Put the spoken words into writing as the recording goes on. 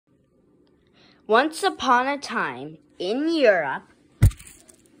Once upon a time in Europe,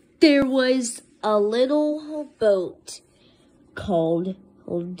 there was a little boat called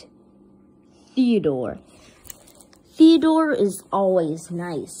Theodore. Theodore is always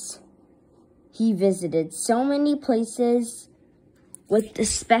nice. He visited so many places with the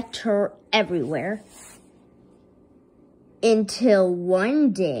spectre everywhere until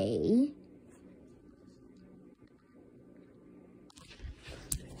one day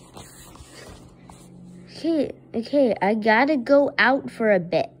Okay, I gotta go out for a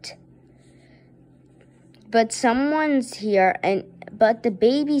bit. But someone's here, but the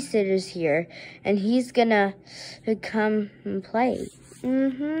babysitter's here, and he's gonna come and play.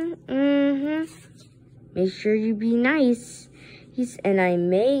 Make sure you be nice. And I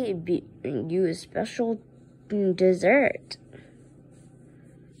may be you a special dessert.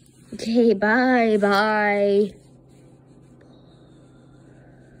 Okay, bye.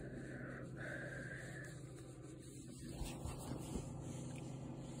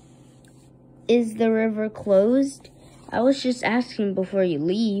 Is the river closed? I was just asking before you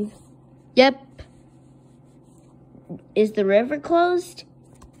leave. Yep. Is the river closed?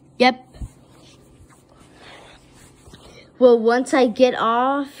 Yep. Well, once I get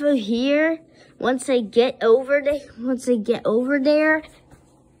off of here, once I get over there,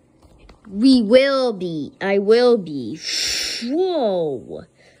 I will be. Whoa.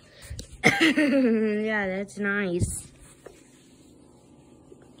 Yeah, that's nice.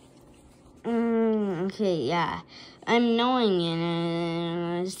 Okay, yeah. I'm knowing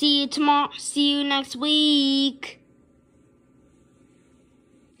it. See you tomorrow. See you next week.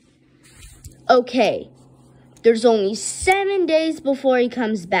 Okay. There's only 7 days before he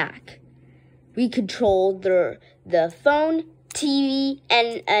comes back. We control the phone, TV,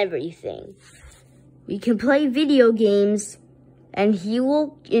 and everything. We can play video games, and she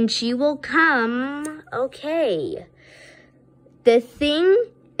will come. Okay. The thing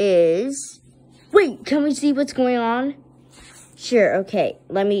is, wait, can we see what's going on? Sure, okay.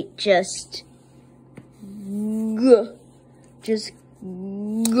 Let me just go.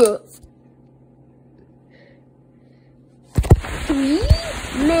 3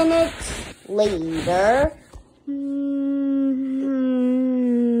 minutes later.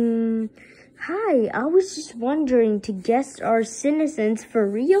 Hi, I was just wondering to guess our citizens for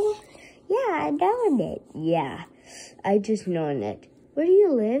real? Yeah, I known it. Yeah, I just known it. Where do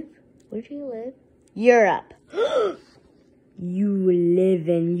you live? Europe. You live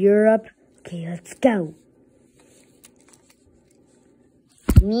in Europe? Okay, let's go.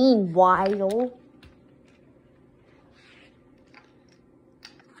 Meanwhile,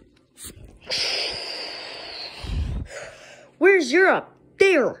 where's Europe?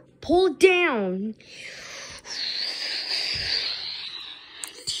 There. Pull it down.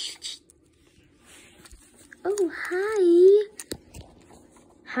 Oh, hi.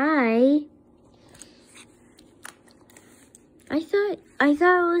 Hi. I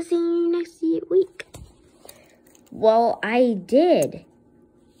thought I was seeing you next week. Well, I did.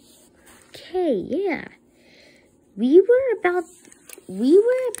 Okay, yeah. We were about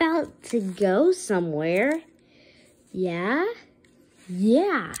to go somewhere. Yeah.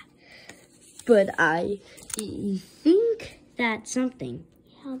 But I think that's something.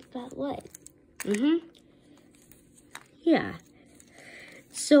 Yeah, about what? Yeah.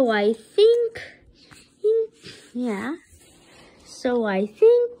 So I think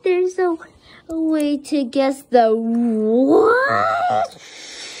there's a way to guess the what?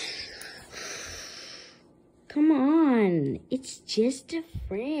 Come on, it's just a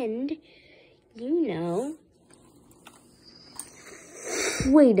friend, you know.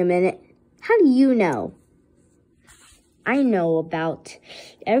 Wait a minute, how do you know? I know about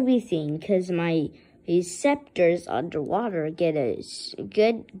everything because my receptors underwater get a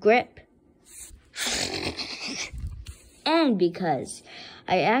good grip. And because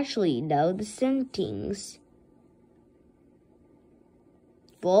I actually know the settings.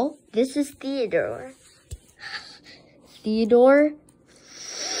 Well, this is Theodore. Theodore?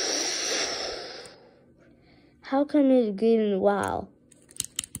 How come it's been a while?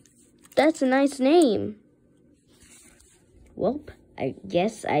 That's a nice name. Well, I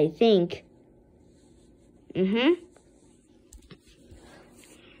think.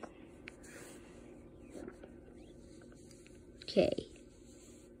 Okay.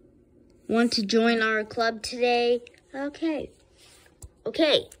 Want to join our club today? Okay.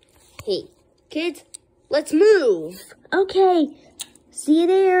 Hey, kids, let's move. Okay. See you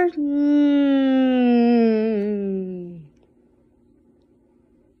there.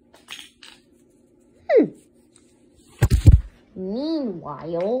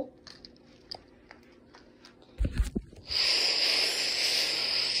 Meanwhile,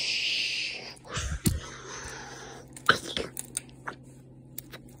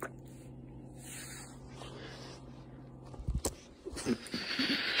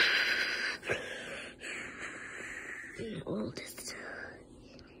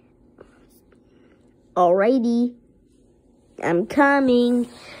 Alrighty. I'm coming.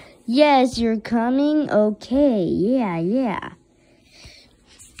 Yes, you're coming? Okay, yeah.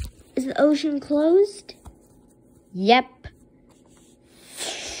 Is the ocean closed? Yep.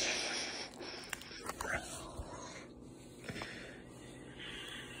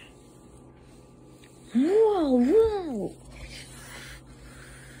 Whoa.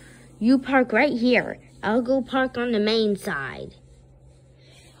 You park right here. I'll go park on the main side.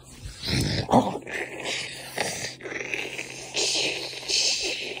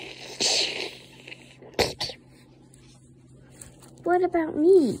 What about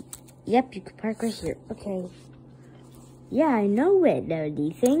me? Yep, you can park right here. Okay. Yeah, I know it,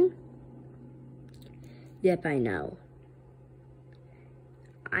 anything. Yep, I know.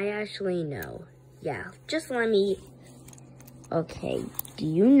 I actually know. Yeah, just let me... Okay, do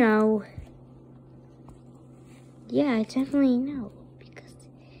you know? Yeah, I definitely know. Because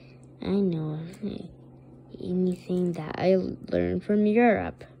I know anything that I learned from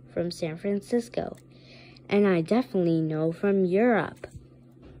Europe, from San Francisco. And I definitely know from Europe.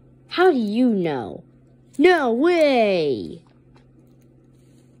 How do you know? No way!